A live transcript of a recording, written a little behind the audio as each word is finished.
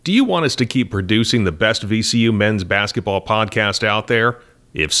Do you want us to keep producing the best VCU men's basketball podcast out there?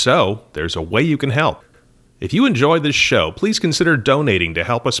 If so, there's a way you can help. If you enjoy this show, please consider donating to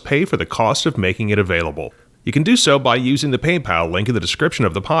help us pay for the cost of making it available. You can do so by using the PayPal link in the description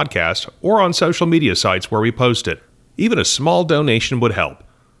of the podcast or on social media sites where we post it. Even a small donation would help.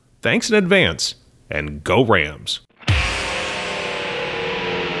 Thanks in advance, and go Rams!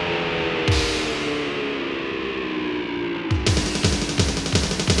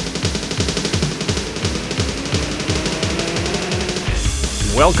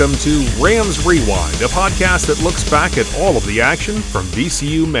 Welcome to Rams Rewind, a podcast that looks back at all of the action from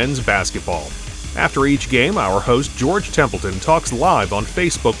VCU men's basketball. After each game, our host George Templeton talks live on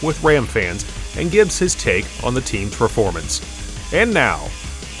Facebook with Ram fans and gives his take on the team's performance. And now,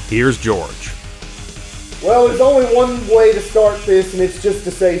 here's George. Well, there's only one way to start this, and it's just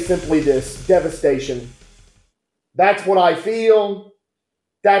to say simply this: devastation. That's what I feel.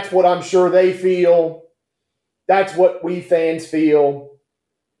 That's what I'm sure they feel. That's what we fans feel.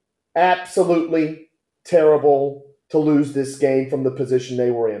 Absolutely terrible to lose this game from the position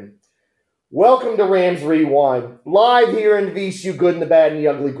they were in. Welcome to Rams Rewind, live here in VCU Good and the Bad and the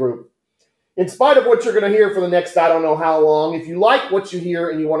Ugly group. In spite of what you're going to hear for the next I don't know how long, if you like what you hear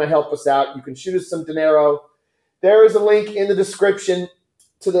and you want to help us out, you can shoot us some dinero. There is a link in the description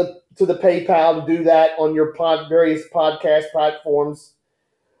to the PayPal to do that on your various podcast platforms.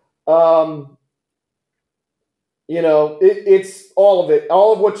 It's all of it.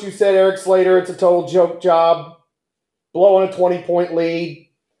 All of what you said, Eric Slater, it's a total joke job. Blowing a 20-point lead.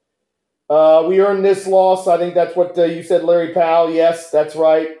 We earned this loss. I think that's what you said, Larry Powell. Yes, that's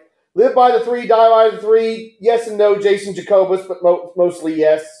right. Live by the three, die by the three. Yes and no, Jason Jacobus, but mostly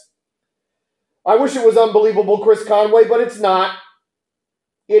yes. I wish it was unbelievable, Chris Conway, but it's not.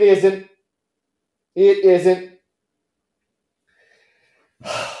 It isn't. It isn't.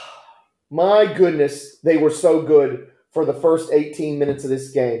 My goodness, they were so good for the first 18 minutes of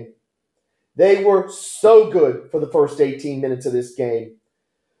this game. They were so good for the first 18 minutes of this game.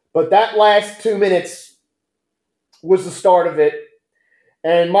 But that last 2 minutes was the start of it.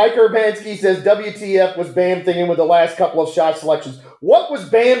 And Mike Urbanski says WTF was Bam thinking with the last couple of shot selections. What was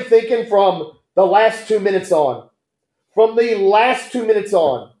Bam thinking from the last 2 minutes on? From the last 2 minutes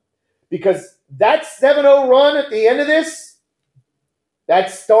on. Because that 7-0 run at the end of this,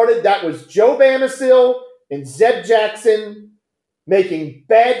 that was Joe Bonaventure and Zeb Jackson making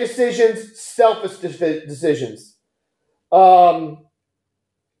bad decisions, selfish decisions. Ryan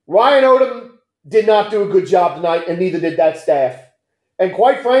Odom did not do a good job tonight, and neither did that staff. And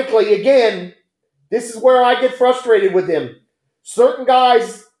quite frankly, again, this is where I get frustrated with him. Certain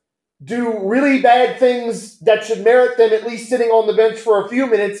guys do really bad things that should merit them at least sitting on the bench for a few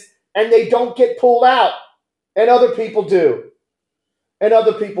minutes, and they don't get pulled out. And other people do.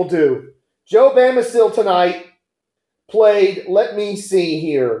 Joe Bonaventure tonight played, let me see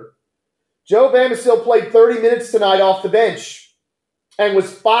here. Joe Bonaventure played 30 minutes tonight off the bench and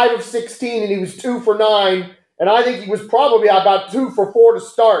was 5 of 16, and he was 2 for 9. And I think he was probably about 2 for 4 to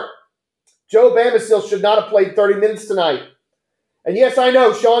start. Joe Bonaventure should not have played 30 minutes tonight. And yes, I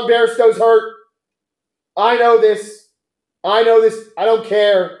know Sean Barstow's hurt. I know this. I don't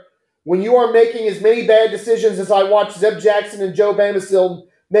care. When you are making as many bad decisions as I watched Zeb Jackson and Joe Bonaventure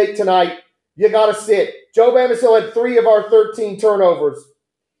make tonight, you got to sit. Joe Bonaventure had 3 of our 13 turnovers.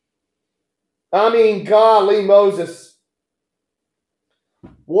 I mean, golly Moses.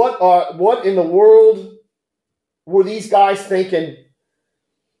 What in the world were these guys thinking?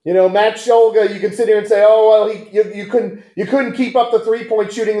 You know, Matt Shulga, you can sit here and say, oh, well, you couldn't keep up the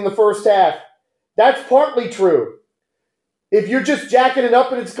three-point shooting in the first half. That's partly true. If you're just jacking it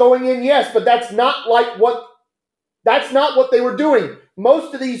up and it's going in, yes, but that's not what they were doing.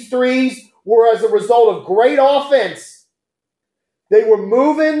 Most of these threes were as a result of great offense. They were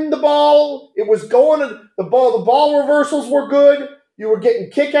moving the ball. It was going to the ball. The ball reversals were good. You were getting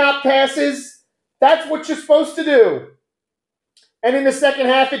kick-out passes. That's what you're supposed to do. And in the second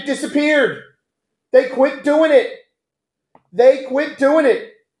half, it disappeared. They quit doing it.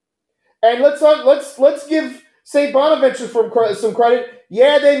 And let's give St. Bonaventure some credit.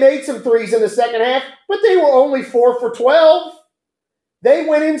 Yeah, they made some threes in the second half, but they were only 4 for 12. They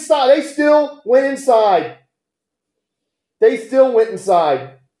went inside. They still went inside.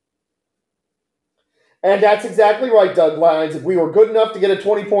 And that's exactly right, Doug Lyons. If we were good enough to get a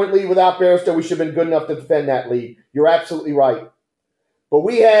 20-point lead without Barstow, we should have been good enough to defend that lead. You're absolutely right. But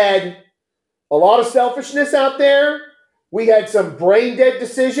we had a lot of selfishness out there. We had some brain-dead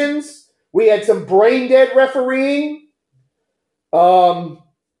decisions. We had some brain-dead refereeing. I'm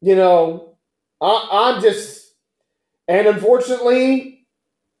just – and unfortunately,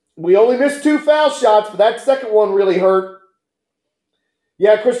 We only missed 2 foul shots, but that second one really hurt.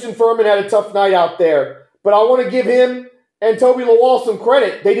 Yeah, Christian Furman had a tough night out there. But I want to give him and Toby Lawal some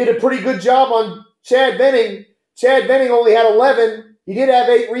credit. They did a pretty good job on Chad Venning. Chad Venning only had 11. He did have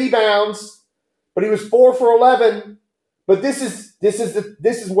 8 rebounds, but he was 4 for 11. But this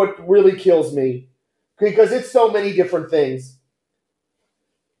is what really kills me, because it's so many different things.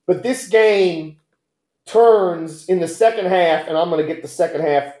 But this game turns in the second half, and I'm going to get the second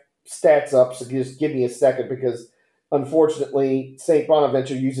half stats up, so just give me a second, because unfortunately St.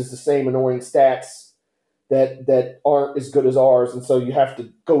 Bonaventure uses the same annoying stats that aren't as good as ours, and so you have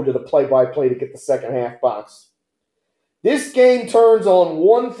to go to the play-by-play to get the second half box. This game turns on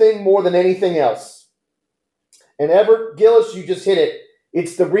one thing more than anything else. And Everett Gillis, you just hit it.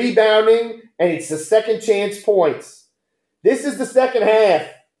 It's the rebounding, and it's the second chance points. This is the second half.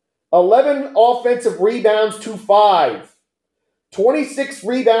 11 offensive rebounds to 5. 26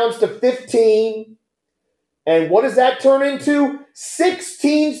 rebounds to 15. And what does that turn into?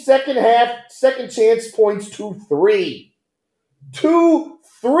 16 second chance points to 3.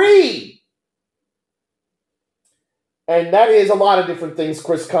 3. And that is a lot of different things,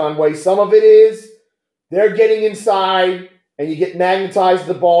 Chris Conway. Some of it is they're getting inside and you get magnetized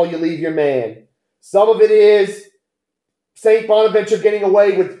to the ball, you leave your man. Some of it is St. Bonaventure getting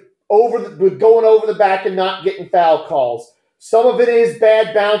away with going over the back and not getting foul calls. Some of it is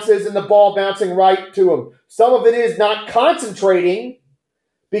bad bounces and the ball bouncing right to them. Some of it is not concentrating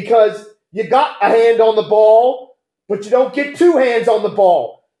because you got a hand on the ball, but you don't get 2 hands on the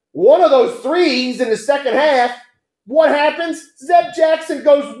ball. One of those threes in the second half, what happens? Zeb Jackson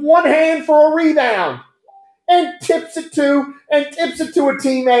goes 1 hand for a rebound and tips it to a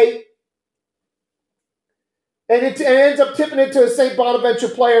teammate. And it ends up tipping it to a St. Bonaventure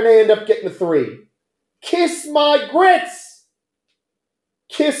player, and they end up getting a 3. Kiss my grits.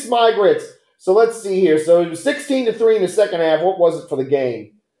 Kiss my grits. So let's see here. So it was 16-3 in the second half. What was it for the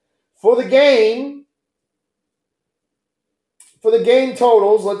game? For the game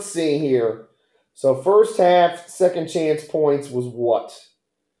totals, let's see here. So first half, second chance points was what?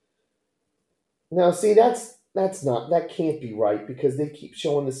 Now, see, that can't be right, because they keep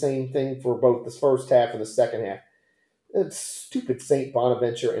showing the same thing for both the first half and the second half. It's stupid St.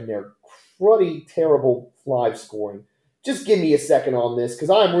 Bonaventure and their cruddy, terrible live scoring. Just give me a second on this,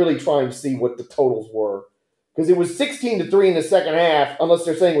 because I'm really trying to see what the totals were. Because it was 16-3 in the second half, unless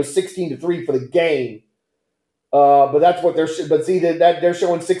they're saying it was 16-3 for the game. But that's what they're. But see that they're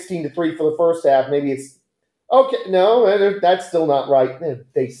showing 16-3 for the first half. Maybe it's okay. No, that's still not right.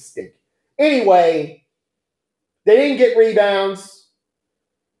 They stink. Anyway, they didn't get rebounds.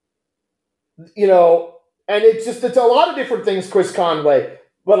 And it's a lot of different things, Chris Conway.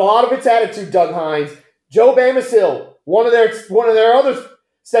 But a lot of it's attitude, Doug Hines. Joe Bamisil, one of their other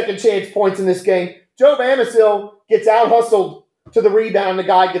second chance points in this game. Joe Bamisil gets out hustled to the rebound. The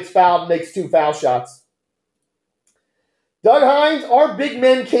guy gets fouled and makes 2 foul shots. Doug Hines, our big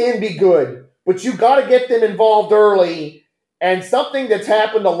men can be good, but you got to get them involved early. And something that's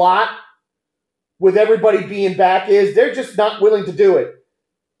happened a lot with everybody being back is they're just not willing to do it.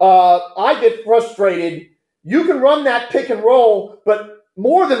 I get frustrated. You can run that pick and roll, but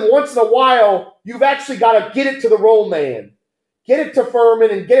more than once in a while, you've actually got to get it to the roll man. Get it to Furman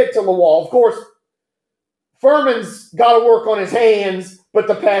and get it to Lawal. Of course, Furman's got to work on his hands, but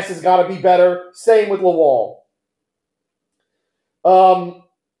the pass has got to be better. Same with Lawal.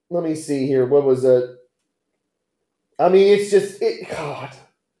 Let me see here. What was it? I mean, it's just God.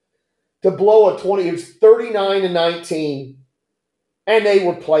 To blow a 20, it was 39-19, and they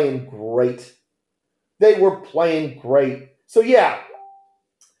were playing great. So yeah,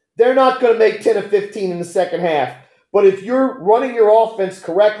 they're not going to make 10 of 15 in the second half. But if you're running your offense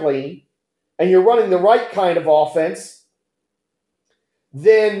correctly and you're running the right kind of offense,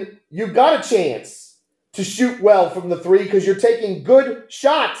 then you've got a chance to shoot well from the 3 because you're taking good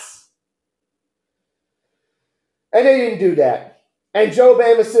shots. And they didn't do that. And Joe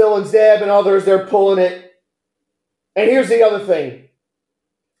Bamisil and Zeb and others, they're pulling it. And here's the other thing.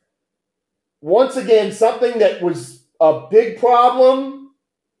 Once again, something that was a big problem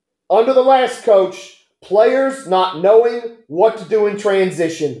under the last coach, players not knowing what to do in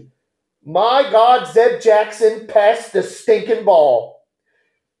transition. My God, Zeb Jackson passed the stinking ball.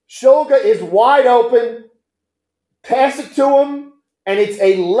 Shulga is wide open. Pass it to him, and it's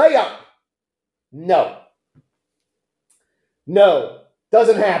a layup. No.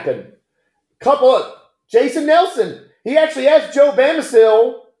 Doesn't happen. Jason Nelson, he actually asked Joe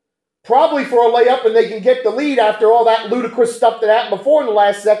Bamisil probably for a layup, and they can get the lead after all that ludicrous stuff that happened before in the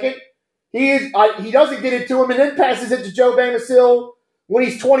last second. He doesn't get it to him, and then passes it to Joe Bamisil when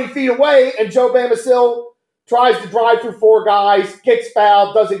he's 20 feet away and Joe Bamasil tries to drive through 4 guys, gets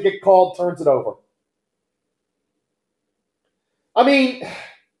fouled, doesn't get called, turns it over. I mean,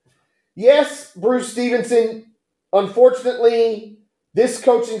 yes, Bruce Stevenson, unfortunately, this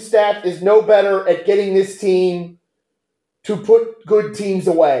coaching staff is no better at getting this team to put good teams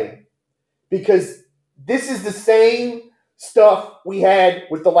away, because this is the same stuff we had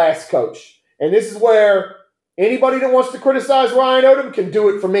with the last coach. And this is where anybody that wants to criticize Ryan Odom can do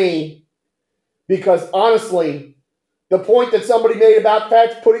it for me, because honestly, the point that somebody made about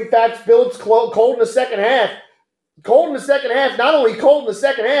putting Fats Phillips cold in the second half, not only cold in the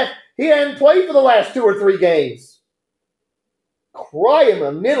second half, he hadn't played for the last 2 or 3 games. Cry him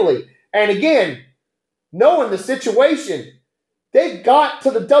in Italy. And again, knowing the situation, they got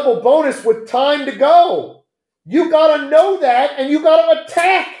to the double bonus with time to go. You got to know that, and you got to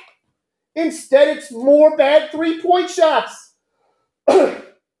attack. Instead, it's more bad 3-point shots. And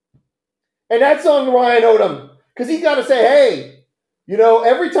that's on Ryan Odom, because he's got to say, hey,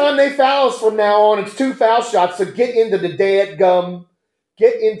 every time they foul us from now on, it's 2 foul shots, so get into the dadgum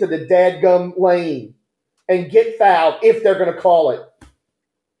lane and get fouled if they're going to call it.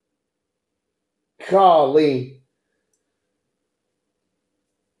 Golly.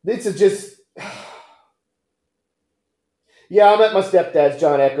 This is just... Yeah, I'm at my stepdad's,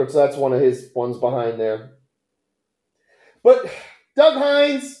 John Eckert, so that's one of his ones behind there. But Doug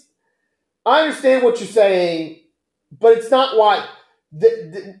Hines, I understand what you're saying, but it's not why.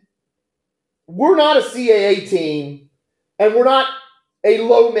 We're not a CAA team, and we're not a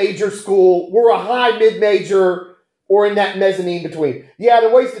low major school. We're a high mid-major or in that mezzanine between. Yeah, the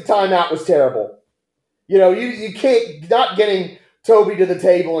wasted timeout was terrible. You can't, not getting Toby to the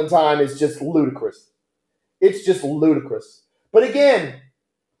table in time is just ludicrous. It's just ludicrous. But again,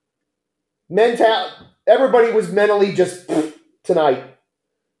 everybody was mentally just tonight,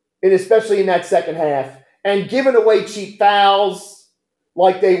 and especially in that second half, and giving away cheap fouls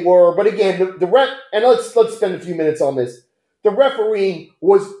like they were. But again, the ref, and let's spend a few minutes on this. The refereeing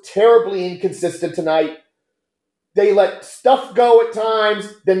was terribly inconsistent tonight. They let stuff go at times,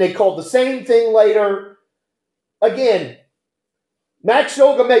 then they called the same thing later. Again, Max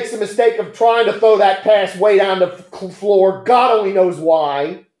Shulga makes the mistake of trying to throw that pass way down the floor. God only knows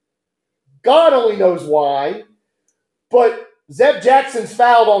why. But Zeb Jackson's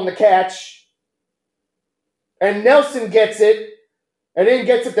fouled on the catch. And Nelson gets it. And then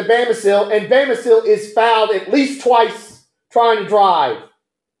gets it to Bamasil. And Bamasil is fouled at least twice trying to drive.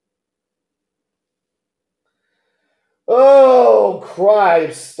 Oh,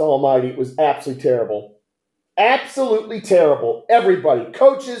 Christ almighty. It was absolutely terrible. Absolutely terrible. Everybody,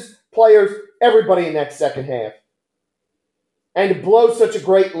 coaches, players, everybody in that second half. And to blow such a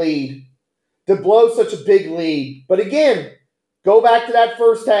great lead, to blow such a big lead. But again, go back to that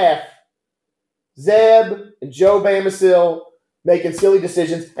first half. Zeb and Joe Bamasil making silly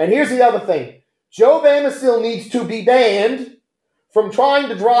decisions. And here's the other thing. Joe Bamasil needs to be banned from trying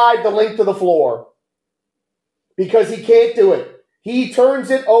to drive the length of the floor, because he can't do it. He turns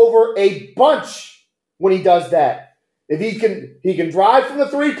it over a bunch when he does that. If he can drive from the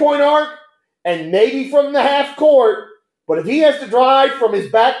 3-point arc and maybe from the half court, but if he has to drive from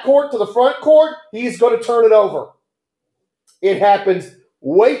his back court to the front court, he's going to turn it over. It happens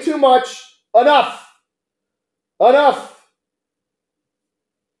way too much. Enough. Golly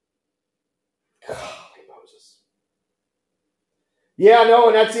Moses. Yeah, no,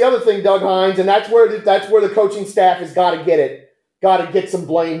 and that's the other thing, Doug Hines, and that's where the coaching staff has got to get it. Got to get some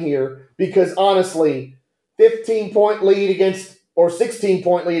blame here, because honestly, 15-point lead against, or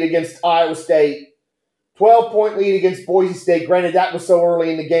 16-point lead against Iowa State, 12-point lead against Boise State. Granted, that was so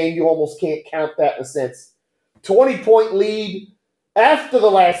early in the game, you almost can't count that in a sense. 20-point lead after the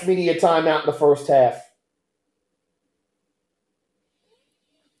last media timeout in the first half.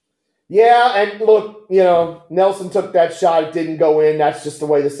 Yeah, and look, Nelson took that shot. It didn't go in. That's just the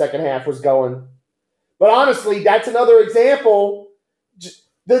way the second half was going. But honestly, that's another example.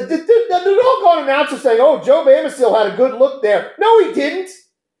 The doggone announcer saying, oh, Joe Bamasil had a good look there. No, he didn't.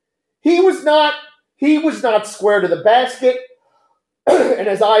 He was not square to the basket. And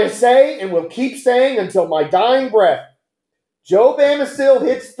as I say, and will keep saying until my dying breath, Joe Bamasil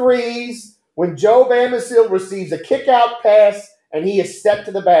hits threes when Joe Bamasil receives a kick-out pass and he is set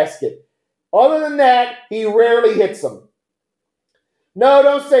to the basket. Other than that, he rarely hits them. No,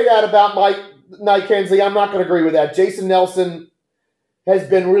 don't say that about Mike Hensley. I'm not going to agree with that. Jason Nelson has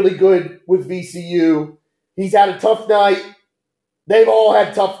been really good with VCU. He's had a tough night. They've all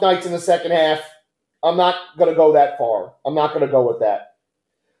had tough nights in the second half. I'm not going to go that far. I'm not going to go with that.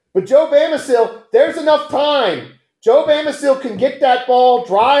 But Joe Bamasil, there's enough time Joe Bamacil can get that ball,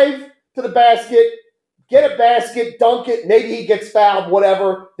 drive to the basket, get a basket, dunk it, maybe he gets fouled,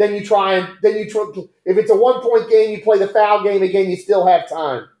 whatever. Then you try, if it's a 1-point game, you play the foul game again, you still have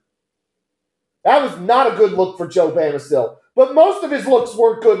time. That was not a good look for Joe Bamacil. But most of his looks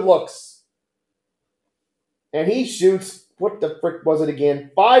weren't good looks. And he shoots, what the frick was it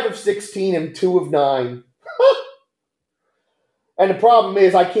again? 5 of 16 and 2 of 9. And the problem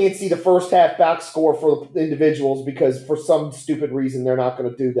is I can't see the first half box score for the individuals because for some stupid reason they're not going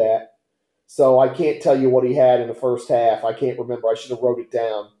to do that. So I can't tell you what he had in the first half. I can't remember. I should have wrote it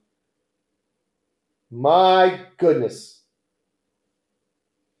down. My goodness.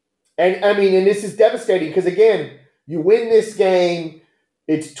 And this is devastating because, again, you win this game.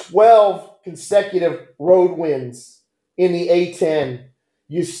 It's 12 consecutive road wins in the A-10.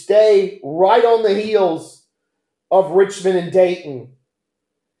 You stay right on the heels of Richmond and Dayton.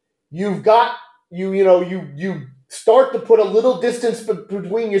 You've got, you start to put a little distance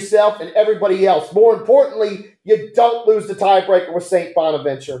between yourself and everybody else. More importantly, you don't lose the tiebreaker with St.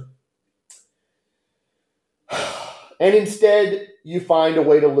 Bonaventure. And instead, you find a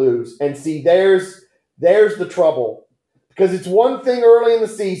way to lose. And see, there's the trouble. Because it's one thing early in the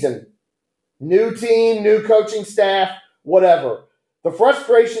season. New team, new coaching staff, whatever. The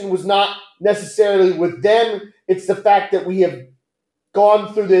frustration was not necessarily with them. It's the fact that we have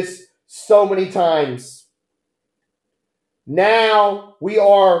gone through this so many times. Now we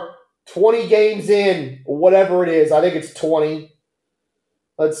are 20 games in, or whatever it is. I think it's 20.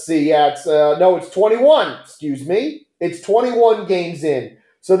 Let's see. Yeah, it's 21. Excuse me. It's 21 games in.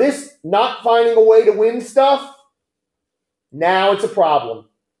 So this not finding a way to win stuff, now it's a problem.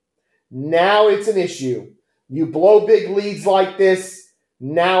 Now it's an issue. You blow big leads like this,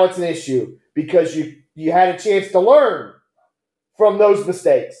 now it's an issue because you had a chance to learn from those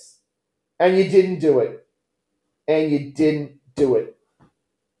mistakes and you didn't do it.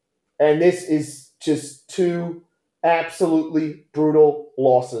 And this is just 2 absolutely brutal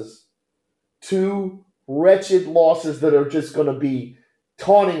losses. 2 wretched losses that are just going to be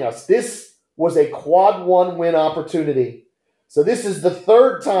taunting us. This was a quad 1 win opportunity. So this is the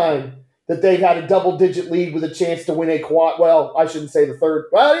 3rd time that they've had a double-digit lead with a chance to win a quad. Well, I shouldn't say the 3rd.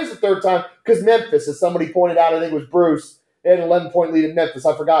 Well, it is the 3rd time because Memphis, as somebody pointed out, I think it was Bruce, they had an 11-point lead in Memphis.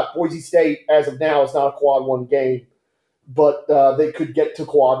 I forgot. Boise State, as of now, is not a quad 1 game, but they could get to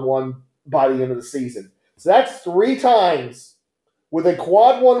quad 1 by the end of the season. So that's 3 times with a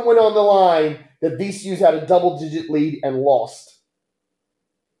quad 1 win on the line that VCU's had a double-digit lead and lost.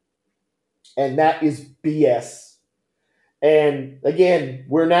 And that is BS. And again,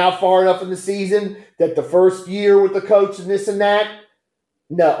 we're now far enough in the season that the first year with the coach and this and that,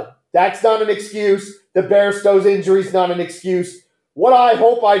 no, that's not an excuse. The Barstow's injury is not an excuse. What I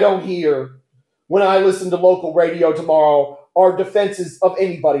hope I don't hear when I listen to local radio tomorrow are defenses of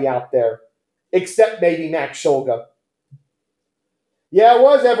anybody out there, except maybe Max Shulga. Yeah, it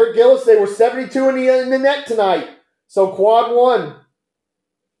was Everett Gillis. They were 72 in the net tonight. So quad 1.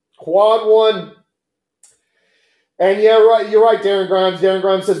 And yeah, right, you're right, Darren Grimes. Darren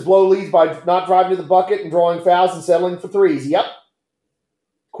Grimes says blow leads by not driving to the bucket and drawing fouls and settling for threes. Yep.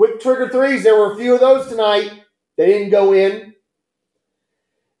 Quick trigger threes. There were a few of those tonight. They didn't go in.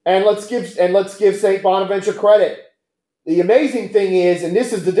 And let's give St. Bonaventure credit. The amazing thing is, and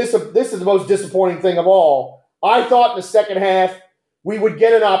this is the most disappointing thing of all, I thought in the second half we would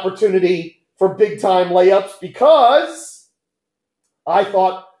get an opportunity for big-time layups because I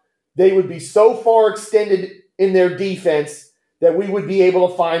thought they would be so far extended in their defense that we would be able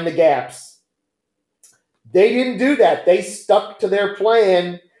to find the gaps. They didn't do that. They stuck to their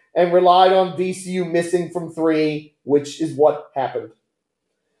plan and relied on VCU missing from 3, which is what happened.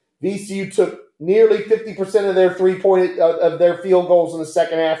 VCU took nearly 50% of their of their field goals in the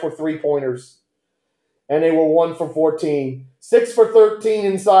second half were 3-pointers. And they were 1 for 14. 6 for 13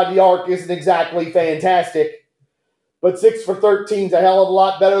 inside the arc isn't exactly fantastic, but 6 for 13 is a hell of a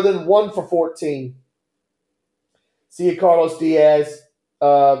lot better than 1 for 14. See you, Carlos Diaz.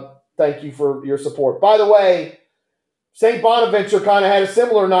 Thank you for your support. By the way, St. Bonaventure kind of had a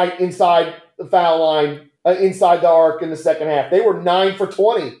similar night inside the foul line, inside the arc in the second half. They were 9 for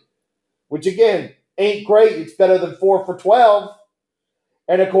 20, which, again, ain't great. It's better than 4 for 12.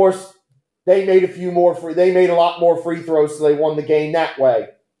 And, of course, they made a lot more free throws, so they won the game that way.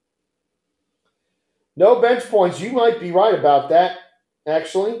 No bench points. You might be right about that,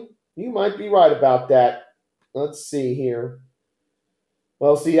 actually. You might be right about that. Let's see here.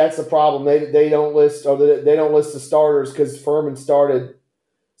 Well, see, that's the problem. They don't list the starters because Furman started.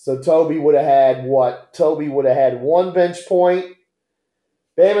 So Toby would have had what? Toby would have had 1 bench point.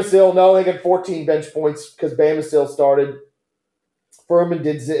 Bama no, they got 14 bench points because Bama started.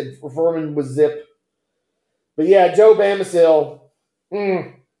 Furman was zip. But yeah, Joe Bama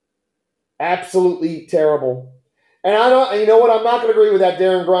absolutely terrible. And you know what? I'm not going to agree with that,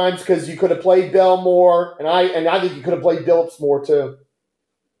 Darren Grimes, because you could have played Bell more, and I think you could have played Billups more too.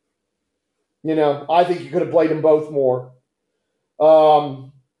 I think you could have played them both more.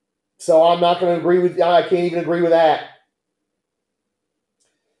 So I'm not going to agree with. I can't even agree with that.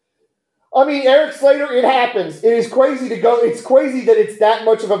 I mean, Eric Slater, it happens. It is crazy to go. It's crazy that it's that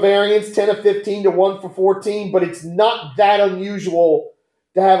much of a variance, 10 of 15 to 1 for 14, but it's not that unusual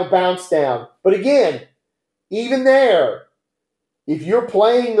to have a bounce down. But again, even there, if you're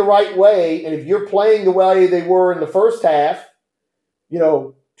playing the right way, and if you're playing the way they were in the first half,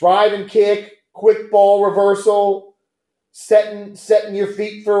 drive and kick, quick ball reversal, setting your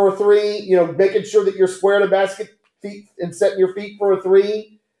feet for a three, making sure that you're square to basket feet and setting your feet for a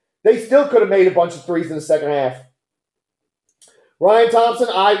three, they still could have made a bunch of threes in the second half. Ryan Thompson,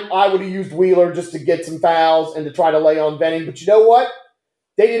 I would have used Wheeler just to get some fouls and to try to lay on Venning. But you know what?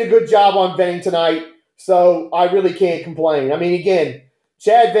 They did a good job on Venning tonight, so I really can't complain. I mean, again,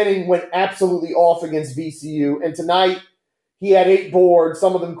 Chad Venning went absolutely off against VCU, and tonight he had 8 boards,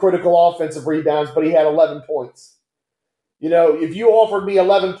 some of them critical offensive rebounds, but he had 11 points. If you offered me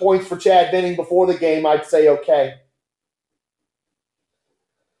 11 points for Chad Venning before the game, I'd say okay.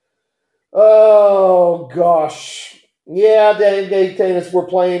 Oh, gosh. Yeah, they tennis, we're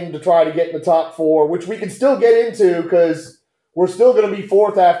playing to try to get in the top 4, which we can still get into because we're still going to be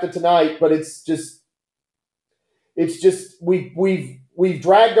 4th after tonight, but it's just we've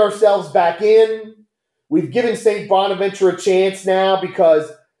dragged ourselves back in. We've given St. Bonaventure a chance now because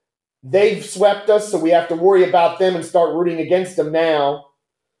they've swept us, so we have to worry about them and start rooting against them now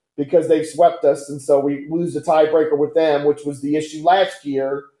because they've swept us, and so we lose the tiebreaker with them, which was the issue last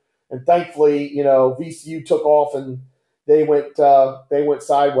year. And thankfully, VCU took off and they went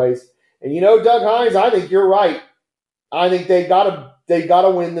sideways. And Doug Hines, I think you're right. I think they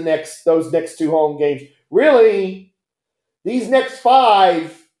gotta win those next 2 home games. Really, these next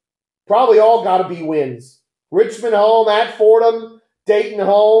 5 probably all gotta be wins. Richmond home, at Fordham, Dayton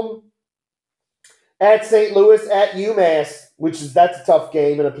home, at St. Louis, at UMass, that's a tough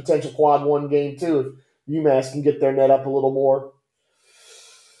game and a potential quad 1 game too if UMass can get their net up a little more.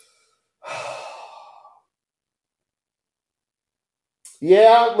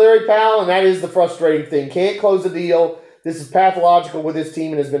 Yeah, Larry Powell, and that is the frustrating thing. Can't close the deal. This is pathological with this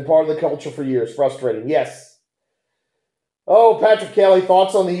team and has been part of the culture for years. Frustrating, yes. Oh, Patrick Kelly,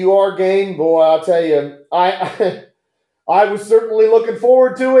 thoughts on the UR game? Boy, I'll tell you, I was certainly looking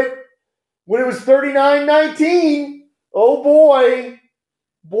forward to it when it was 39-19. Oh, boy.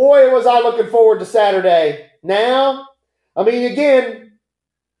 Boy, was I looking forward to Saturday. Now, I mean, again,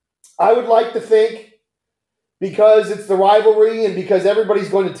 I would like to think because it's the rivalry and because everybody's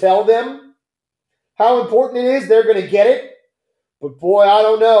going to tell them how important it is, they're going to get it. But boy, I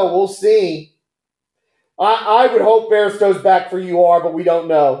don't know. We'll see. I would hope Barstow's back for UR, but we don't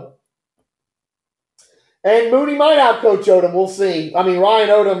know. And Mooney might outcoach Odom. We'll see. I mean, Ryan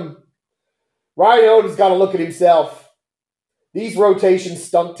Odom's got to look at himself. These rotations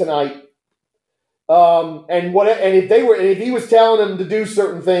stunk tonight. And if he was telling them to do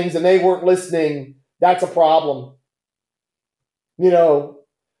certain things and they weren't listening, that's a problem.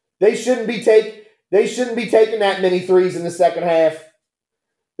 They shouldn't be taking that many threes in the second half.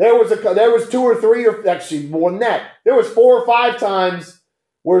 There was 2 or 3, or actually more than that. There was 4 or 5 times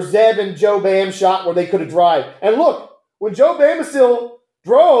where Zeb and Joe Bam shot where they could have drive. And look, when Joe Bamasil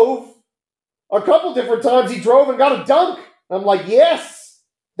drove, a couple different times he drove and got a dunk. I'm like, yes,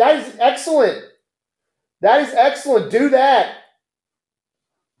 that is excellent. That is excellent. Do that.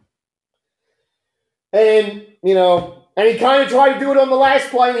 And, and he kind of tried to do it on the last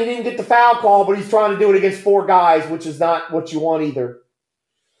play and he didn't get the foul call, but he's trying to do it against 4 guys, which is not what you want either.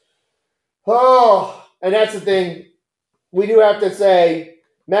 Oh, and that's the thing. We do have to say,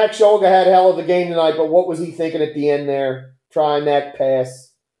 Max Shulga had a hell of a game tonight, but what was he thinking at the end there? Trying that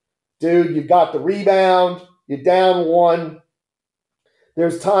pass. Dude, you've got the rebound. You're down 1.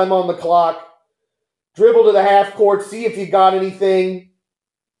 There's time on the clock. Dribble to the half court. See if you got anything.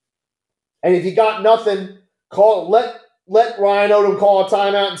 And if you got nothing, let Ryan Odom call a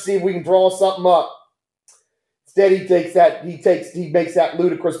timeout and see if we can draw something up. Instead, he makes that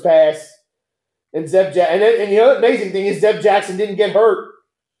ludicrous pass. And the amazing thing is Zeb Jackson didn't get hurt.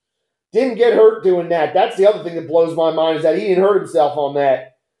 Didn't get hurt doing that. That's the other thing that blows my mind is that he didn't hurt himself on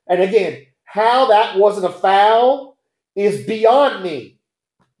that. And again, how that wasn't a foul is beyond me.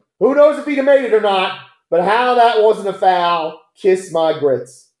 Who knows if he'd have made it or not, but how that wasn't a foul kiss my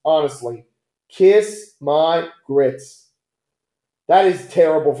grits. Honestly. Kiss my grits. That is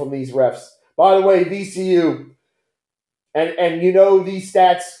terrible from these refs. By the way, VCU, and you know these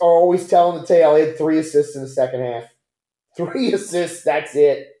stats are always telling the tale. They had 3 assists in the second half. 3 assists, that's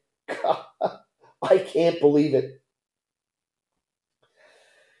it. God, I can't believe it.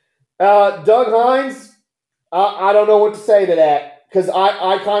 Doug Hines, I don't know what to say to that, because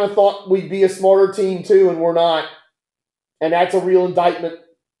I kind of thought we'd be a smarter team too, and we're not. And that's a real indictment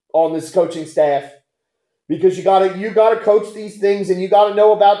on this coaching staff, because you gotta coach these things, and you gotta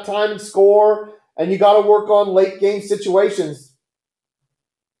know about time and score, and you gotta work on late game situations.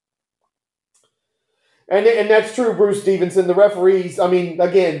 And that's true, Bruce Stevenson. The referees, I mean,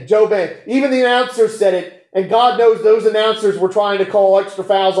 again, Joe Ben, even the announcers said it, and God knows those announcers were trying to call extra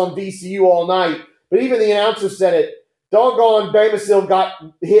fouls on VCU all night. But even the announcers said it. Doggone, Bamasil got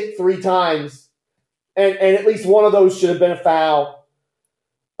hit 3 times, and at least one of those should have been a foul.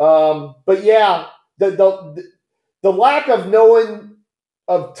 But yeah, the lack of knowing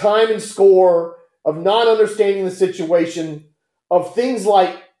of time and score, of not understanding the situation, of things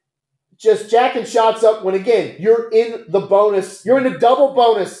like just jacking shots up when, again, you're in the bonus. You're in the double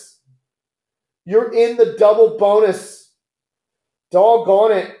bonus. You're in the double bonus.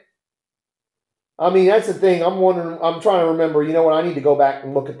 Doggone it. I mean, that's the thing. I'm trying to remember. You know what? I need to go back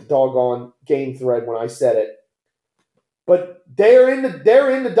and look at the doggone game thread when I said it. But they're in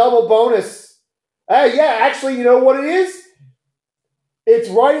the double bonus. Yeah, actually, you know what it is? It's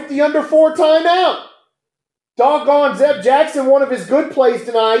right at the under 4 timeout. Doggone Zeb Jackson, one of his good plays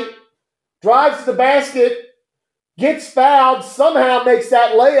tonight, drives to the basket, gets fouled, somehow makes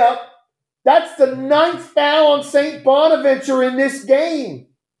that layup. That's the 9th foul on St. Bonaventure in this game.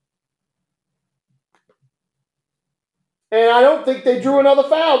 And I don't think they drew another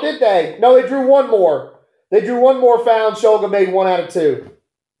foul, did they? No, they drew one more. They drew one more foul, and Shulga made 1 out of 2.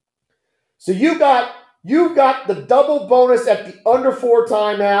 So you've got the double bonus at the under 4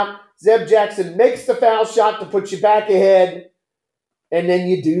 timeout. Zeb Jackson makes the foul shot to put you back ahead, and then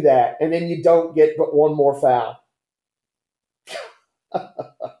you do that, and then you don't get but one more foul.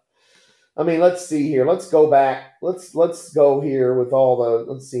 I mean, let's see here. Let's go back. Let's go here with all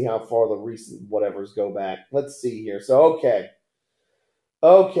the. Let's see how far the recent whatevers go back. Let's see here. So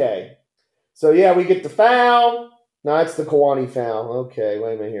okay. So yeah, we get the foul. No, it's the Kawani foul. Okay,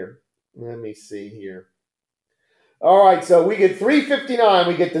 wait a minute here. Let me see here. All right, so we get 3:59.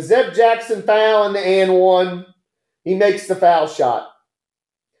 We get the Zeb Jackson foul and the and 1. He makes the foul shot.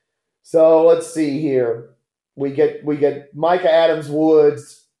 So let's see here. We get Micah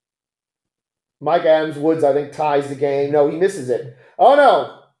Adams-Woods. Mike Adams-Woods, I think, ties the game. No, he misses it. Oh,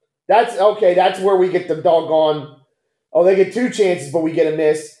 no. That's okay. That's where we get the doggone. Oh, they get 2 chances, but we get a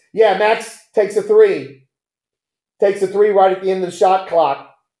miss. Yeah, Max takes a 3. Takes a 3 right at the end of the shot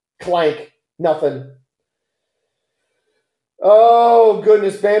clock. Clank. Nothing. Oh,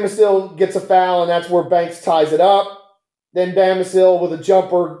 goodness. Bamasil gets a foul, and that's where Banks ties it up. Then Bamasil with a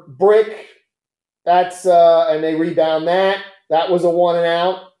jumper brick. That's and they rebound that. That was a 1 and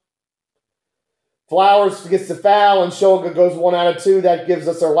out. Flowers gets the foul, and Shulga goes 1 out of 2. That gives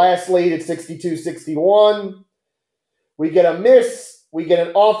us our last lead at 62-61. We get a miss. We get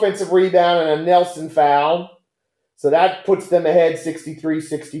an offensive rebound and a Nelson foul. So that puts them ahead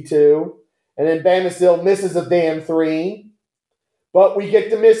 63-62. And then Bamasil misses a damn 3. But we get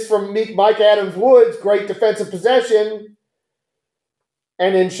the miss from Mike Adams-Woods. Great defensive possession.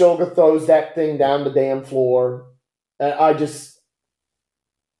 And then Shulga throws that thing down the damn floor. And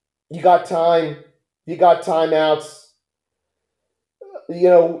you got time. You got timeouts. You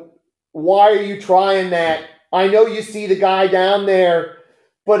know, why are you trying that? I know you see the guy down there,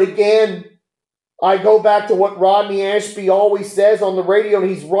 but again, I go back to what Rodney Ashby always says on the radio, and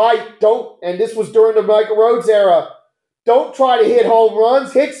he's right. And this was during the Michael Rhodes era, don't try to hit home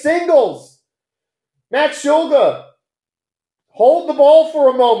runs, hit singles. Max Shulga, hold the ball for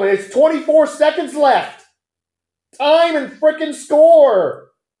a moment. It's 24 seconds left. Time and frickin' score.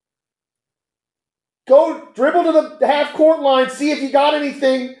 Go dribble to the half-court line, see if you got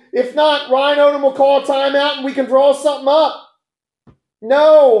anything. If not, Ryan Odom will call a timeout and we can draw something up.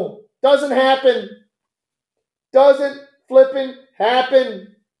 No, doesn't happen. Doesn't flippin'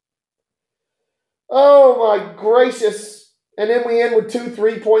 happen. Oh, my gracious. And then we end with 2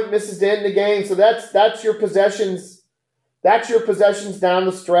 3-point misses to end the game. So that's your possessions. That's your possessions down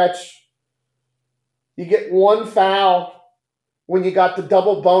the stretch. You get 1 foul when you got the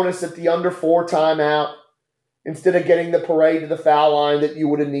double bonus at the under 4 timeout instead of getting the parade to the foul line that you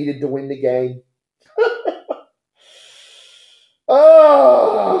would have needed to win the game.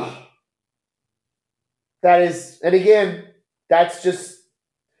 Oh, that is, and again, That's just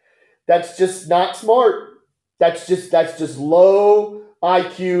not smart. That's just low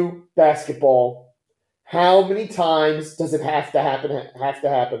IQ basketball. How many times does it have to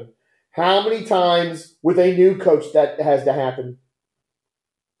happen? How many times with a new coach that has to happen?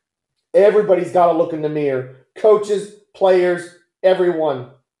 Everybody's got to look in the mirror. Coaches, players,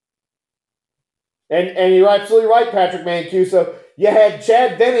 everyone. And you're absolutely right, Patrick Mancuso. You had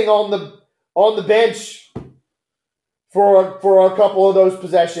Chad Venning on the bench for a couple of those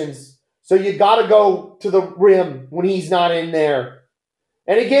possessions. So you got to go to the rim when he's not in there.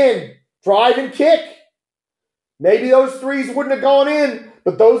 And again, drive and kick. Maybe those threes wouldn't have gone in,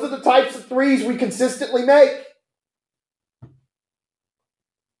 but those are the types of threes we consistently make.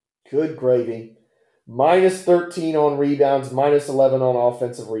 Good gravy. Minus 13 on rebounds, minus 11 on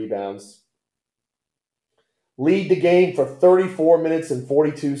offensive rebounds. Lead the game for 34 minutes and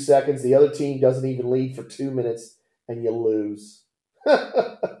 42 seconds. The other team doesn't even lead for 2 minutes, and you lose.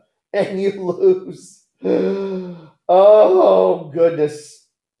 And you lose. Oh, goodness.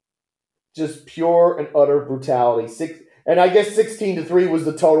 Just pure and utter brutality. And I guess 16-3 was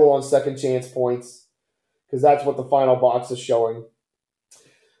the total on second chance points, because that's what the final box is showing.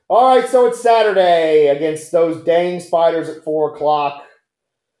 All right, so it's Saturday against those dang Spiders at 4 o'clock.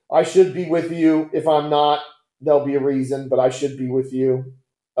 I should be with you. If I'm not, there'll be a reason, but I should be with you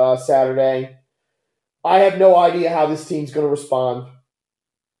Saturday. I have no idea how this team's going to respond.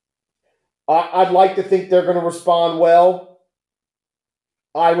 I'd like to think they're going to respond well.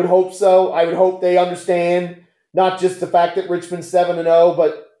 I would hope so. I would hope they understand not just the fact that Richmond's 7-0,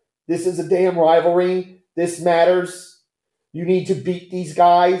 but this is a damn rivalry. This matters. You need to beat these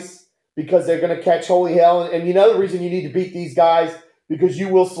guys because they're going to catch holy hell. And you know the reason you need to beat these guys? Because you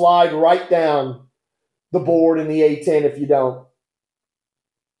will slide right down the board in the A-10 if you don't.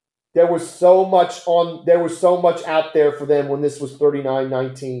 There was so much out there for them when this was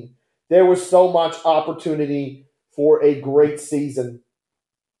 39-19. There was so much opportunity for a great season.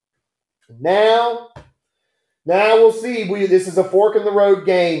 Now we'll see. This is a fork in the road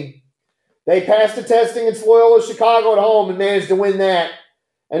game. They passed the testing in Loyola Chicago at home and managed to win that.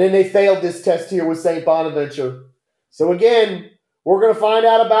 And then they failed this test here with St. Bonaventure. So again, we're going to find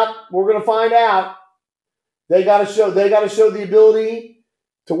out. They got to show the ability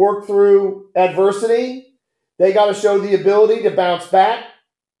to work through adversity. They got to show the ability to bounce back.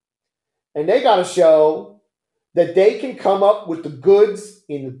 And they got to show that they can come up with the goods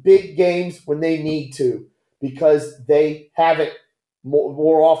in the big games when they need to, because they have it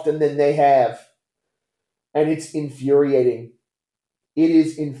more often than they have. And it's infuriating. It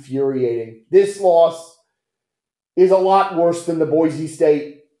is infuriating. This loss is a lot worse than the Boise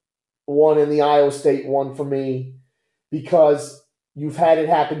State one and the Iowa State one for me, because you've had it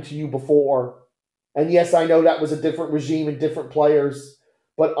happen to you before. And yes, I know that was a different regime and different players,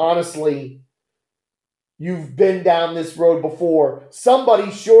 but honestly, you've been down this road before. Somebody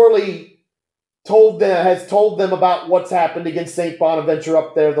surely has told them about what's happened against St. Bonaventure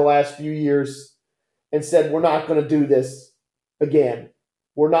up there the last few years and said, we're not going to do this again.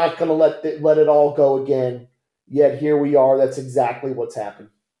 We're not going to let it all go again. Yet here we are. That's exactly what's happened.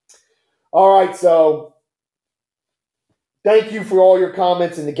 All right, so thank you for all your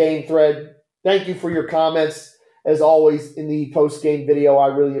comments in the game thread. Thank you for your comments, as always, in the post-game video. I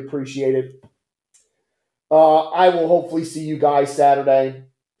really appreciate it. I will hopefully see you guys Saturday,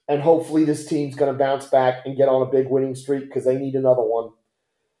 and hopefully this team's going to bounce back and get on a big winning streak, because they need another one.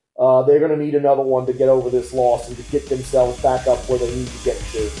 They're going to need another one to get over this loss and to get themselves back up where they need to get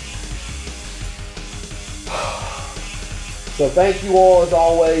to. So thank you all as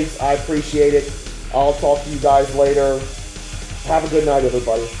always. I appreciate it. I'll talk to you guys later. Have a good night,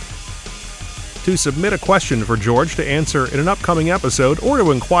 everybody. To submit a question for George to answer in an upcoming episode, or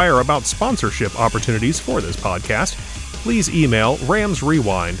to inquire about sponsorship opportunities for this podcast, please email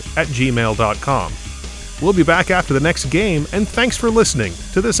ramsrewind@gmail.com. We'll be back after the next game, and thanks for listening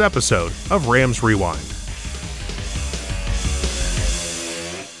to this episode of Rams Rewind.